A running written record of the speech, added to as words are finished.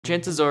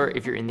Chances are,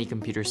 if you're in the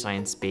computer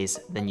science space,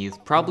 then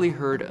you've probably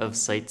heard of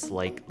sites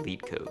like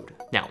LeetCode.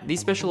 Now, these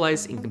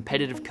specialize in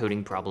competitive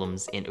coding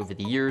problems, and over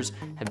the years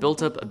have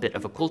built up a bit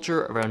of a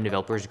culture around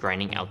developers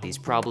grinding out these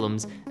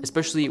problems,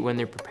 especially when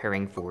they're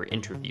preparing for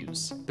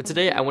interviews. But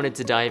today I wanted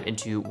to dive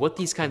into what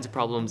these kinds of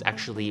problems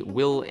actually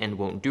will and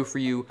won't do for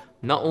you,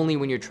 not only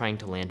when you're trying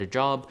to land a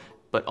job,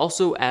 but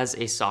also as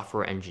a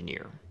software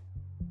engineer.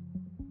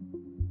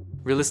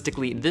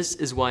 Realistically, this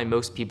is why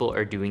most people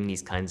are doing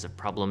these kinds of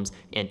problems,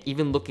 and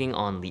even looking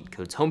on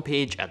LeetCode's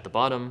homepage at the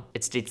bottom,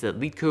 it states that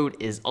LeetCode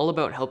is all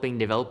about helping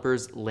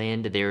developers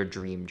land their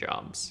dream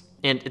jobs.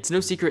 And it's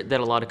no secret that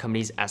a lot of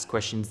companies ask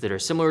questions that are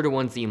similar to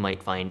ones that you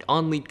might find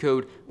on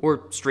LeetCode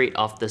or straight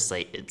off the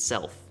site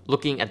itself.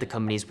 Looking at the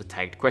companies with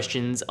tagged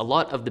questions, a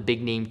lot of the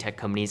big name tech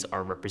companies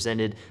are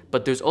represented,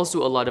 but there's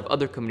also a lot of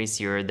other companies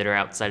here that are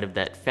outside of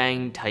that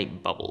FANG type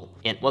bubble.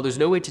 And while there's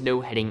no way to know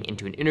heading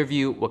into an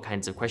interview what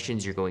kinds of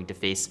questions you're going to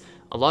face,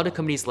 a lot of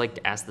companies like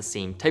to ask the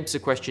same types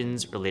of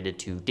questions related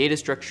to data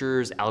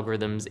structures,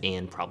 algorithms,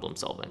 and problem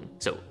solving.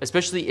 So,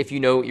 especially if you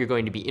know you're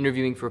going to be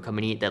interviewing for a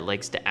company that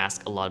likes to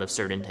ask a lot of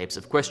certain types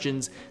of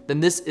questions, then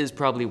this is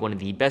probably one of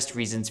the best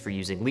reasons for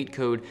using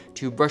LeetCode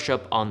to brush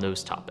up on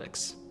those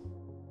topics.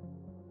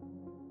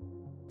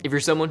 If you're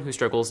someone who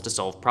struggles to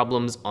solve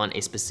problems on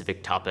a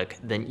specific topic,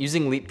 then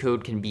using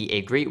LeetCode can be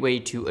a great way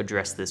to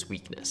address this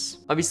weakness.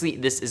 Obviously,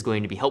 this is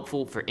going to be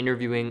helpful for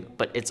interviewing,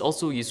 but it's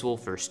also useful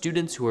for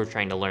students who are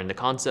trying to learn the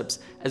concepts,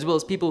 as well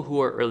as people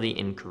who are early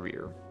in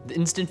career. The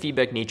instant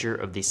feedback nature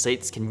of these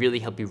sites can really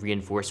help you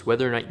reinforce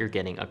whether or not you're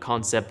getting a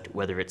concept,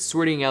 whether it's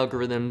sorting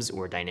algorithms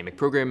or dynamic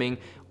programming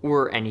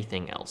or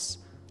anything else.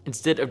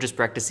 Instead of just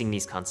practicing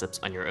these concepts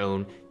on your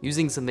own,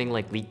 using something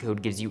like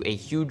LeetCode gives you a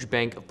huge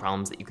bank of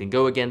problems that you can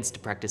go against to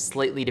practice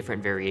slightly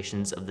different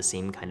variations of the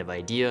same kind of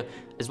idea,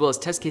 as well as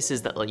test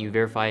cases that let you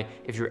verify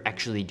if you're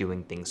actually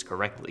doing things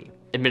correctly.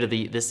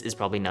 Admittedly, this is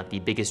probably not the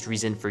biggest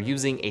reason for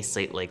using a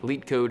site like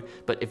LeetCode,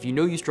 but if you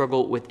know you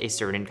struggle with a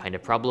certain kind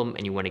of problem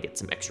and you want to get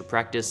some extra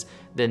practice,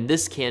 then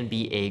this can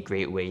be a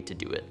great way to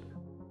do it.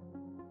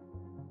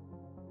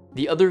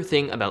 The other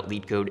thing about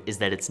LeetCode is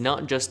that it's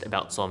not just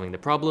about solving the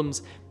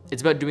problems,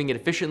 it's about doing it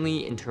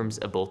efficiently in terms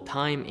of both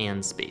time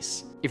and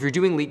space. If you're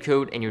doing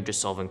LeetCode and you're just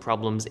solving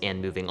problems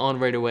and moving on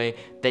right away,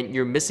 then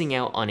you're missing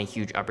out on a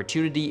huge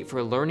opportunity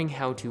for learning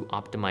how to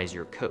optimize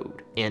your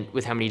code. And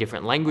with how many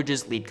different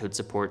languages LeetCode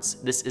supports,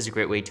 this is a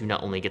great way to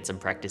not only get some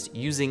practice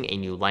using a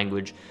new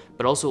language,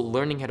 but also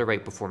learning how to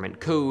write performant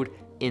code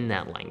in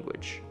that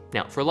language.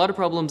 Now, for a lot of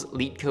problems,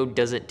 LeetCode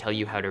doesn't tell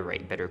you how to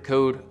write better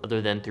code,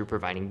 other than through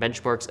providing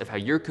benchmarks of how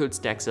your code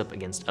stacks up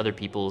against other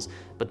people's,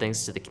 but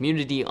thanks to the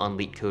community on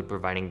LeetCode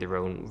providing their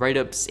own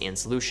write-ups and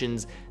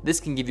solutions, this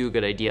can give you a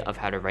good idea of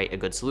how to write a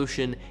good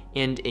solution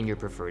and in your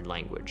preferred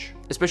language.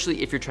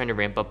 Especially if you're trying to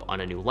ramp up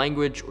on a new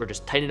language or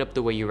just tighten up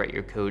the way you write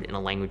your code in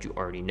a language you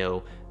already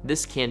know,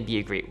 this can be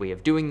a great way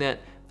of doing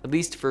that, at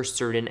least for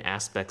certain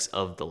aspects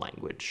of the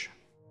language.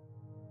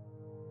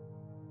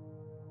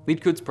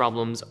 LeetCode's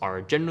problems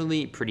are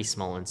generally pretty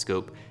small in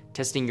scope,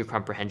 testing your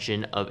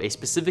comprehension of a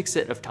specific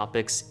set of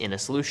topics in a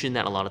solution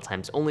that a lot of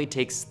times only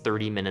takes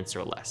 30 minutes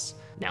or less.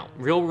 Now,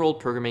 real-world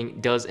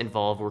programming does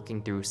involve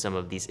working through some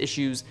of these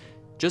issues,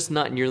 just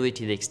not nearly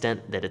to the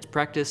extent that it's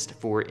practiced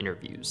for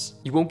interviews.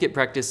 You won't get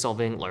practice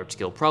solving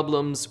large-scale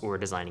problems, or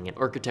designing an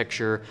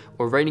architecture,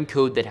 or writing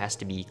code that has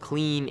to be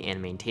clean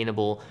and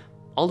maintainable,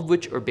 all of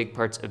which are big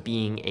parts of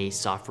being a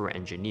software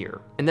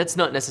engineer. And that's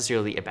not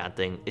necessarily a bad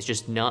thing, it's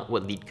just not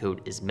what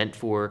LeetCode is meant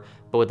for,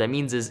 but what that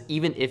means is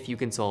even if you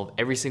can solve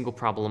every single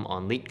problem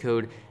on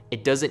LeetCode,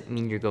 it doesn't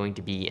mean you're going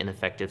to be an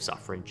effective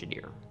software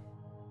engineer.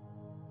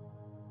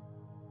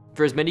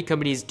 For as many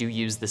companies do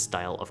use this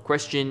style of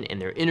question in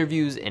their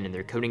interviews and in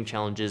their coding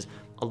challenges,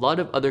 a lot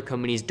of other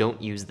companies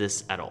don't use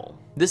this at all.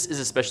 This is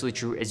especially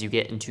true as you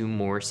get into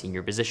more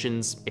senior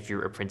positions. If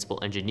you're a principal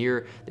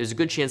engineer, there's a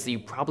good chance that you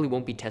probably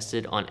won't be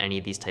tested on any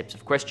of these types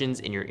of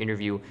questions in your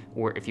interview,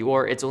 or if you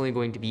are, it's only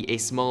going to be a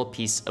small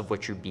piece of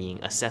what you're being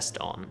assessed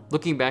on.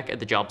 Looking back at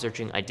the job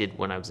searching I did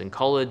when I was in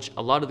college,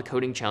 a lot of the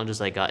coding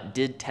challenges I got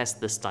did test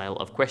this style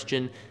of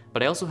question,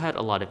 but I also had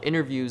a lot of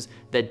interviews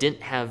that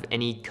didn't have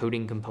any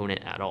coding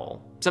component at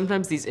all.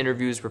 Sometimes these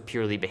interviews were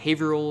purely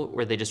behavioral,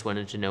 where they just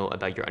wanted to know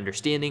about your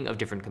understanding of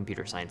different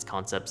computer science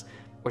concepts,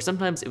 or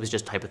sometimes it was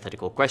just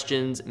hypothetical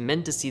questions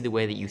meant to see the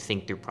way that you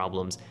think through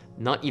problems,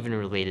 not even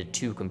related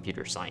to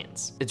computer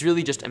science. It's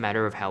really just a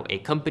matter of how a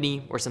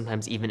company, or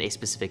sometimes even a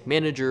specific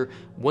manager,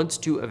 wants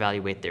to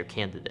evaluate their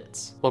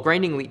candidates. While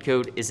grinding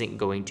LeetCode isn't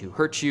going to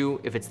hurt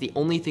you, if it's the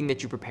only thing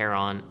that you prepare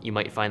on, you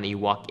might find that you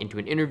walk into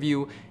an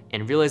interview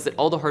and realize that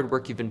all the hard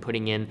work you've been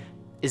putting in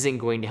isn't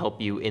going to help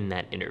you in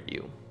that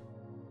interview.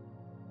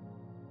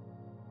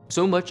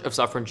 So much of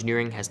software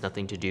engineering has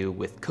nothing to do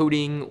with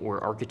coding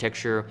or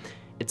architecture.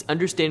 It's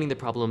understanding the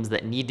problems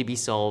that need to be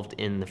solved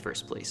in the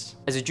first place.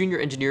 As a junior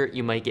engineer,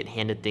 you might get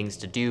handed things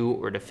to do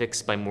or to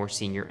fix by more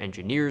senior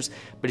engineers,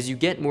 but as you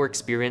get more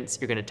experience,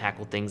 you're going to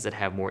tackle things that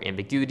have more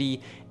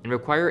ambiguity and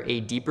require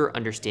a deeper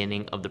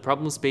understanding of the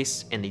problem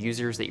space and the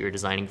users that you're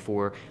designing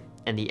for,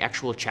 and the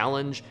actual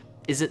challenge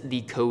isn't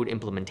the code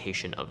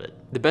implementation of it.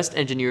 The best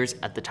engineers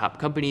at the top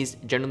companies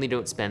generally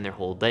don't spend their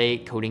whole day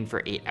coding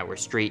for 8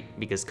 hours straight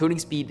because coding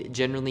speed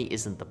generally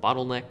isn't the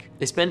bottleneck.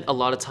 They spend a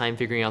lot of time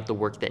figuring out the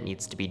work that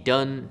needs to be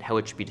done, how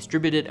it should be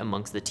distributed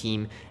amongst the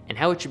team, and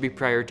how it should be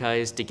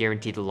prioritized to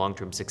guarantee the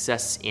long-term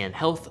success and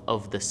health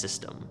of the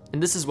system.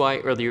 And this is why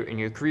earlier in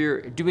your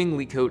career, doing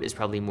LeetCode is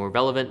probably more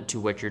relevant to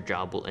what your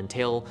job will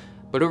entail,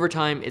 but over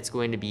time, it's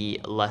going to be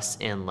less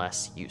and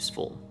less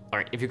useful.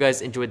 Alright, if you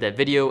guys enjoyed that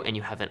video and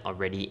you haven't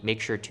already, make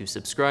sure to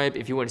subscribe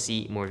if you want to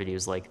see more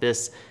videos like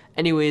this.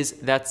 Anyways,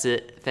 that's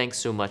it. Thanks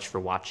so much for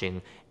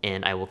watching,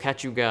 and I will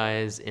catch you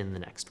guys in the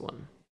next one.